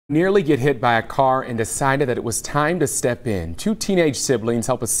Nearly get hit by a car and decided that it was time to step in. Two teenage siblings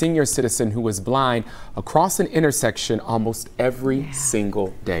help a senior citizen who was blind across an intersection almost every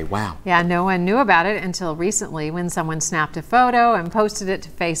single day. Wow. Yeah, no one knew about it until recently when someone snapped a photo and posted it to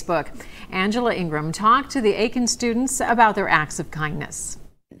Facebook. Angela Ingram talked to the Aiken students about their acts of kindness.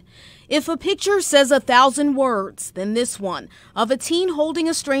 If a picture says 1,000 words, then this one of a teen holding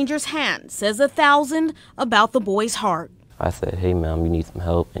a stranger's hand says 1,000 about the boy's heart. I said, "Hey, ma'am, you need some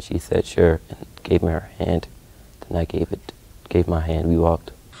help?" And she said, "Sure," and gave me her hand. Then I gave my hand. We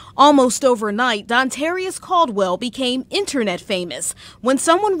walked. Almost overnight, Dontarius Caldwell became internet famous when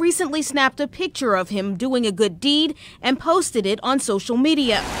someone recently snapped a picture of him doing a good deed and posted it on social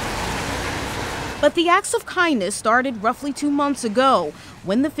media. But the acts of kindness started roughly 2 months ago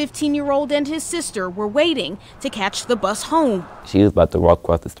when the 15-year-old and his sister were waiting to catch the bus home. She was about to walk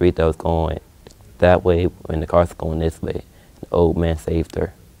across the street that was going that way when the car's going this way. The old man saved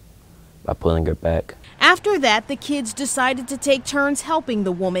her by pulling her back. After that, the kids decided to take turns helping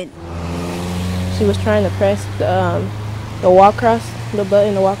the woman. She was trying to press the walk across, the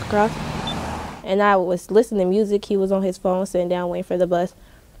button to walk across. And I was listening to music. He was on his phone sitting down waiting for the bus.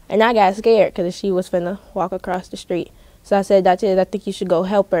 And I got scared because she was finna walk across the street. So I said, "That's it. I think you should go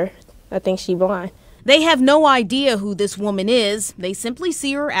help her. I think she's blind." They have no idea who this woman is. They simply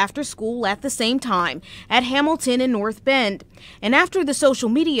see her after school at the same time at Hamilton and North Bend. And after the social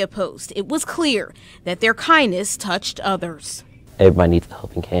media post, it was clear that their kindness touched others. Everybody needs a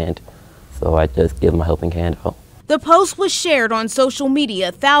helping hand, so I just give my helping hand out. The post was shared on social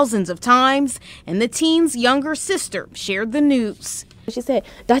media thousands of times, and the teen's younger sister shared the news. She said,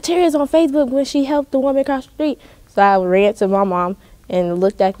 "Dontarius on Facebook when she helped the woman across the street." So I ran to my mom and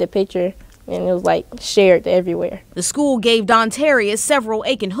looked at the picture. And it was like shared everywhere. The school gave Dontarius several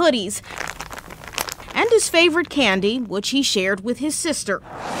Aiken hoodies and his favorite candy, which he shared with his sister.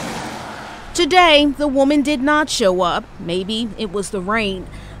 Today, the woman did not show up. Maybe it was the rain,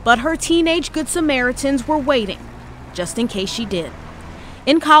 but her teenage Good Samaritans were waiting, just in case she did.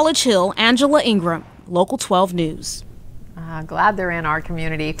 In College Hill, Angela Ingram, Local 12 News. Glad they're in our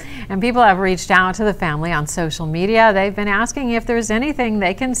community. And people have reached out to the family on social media. They've been asking if there's anything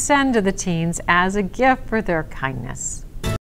they can send to the teens as a gift for their kindness.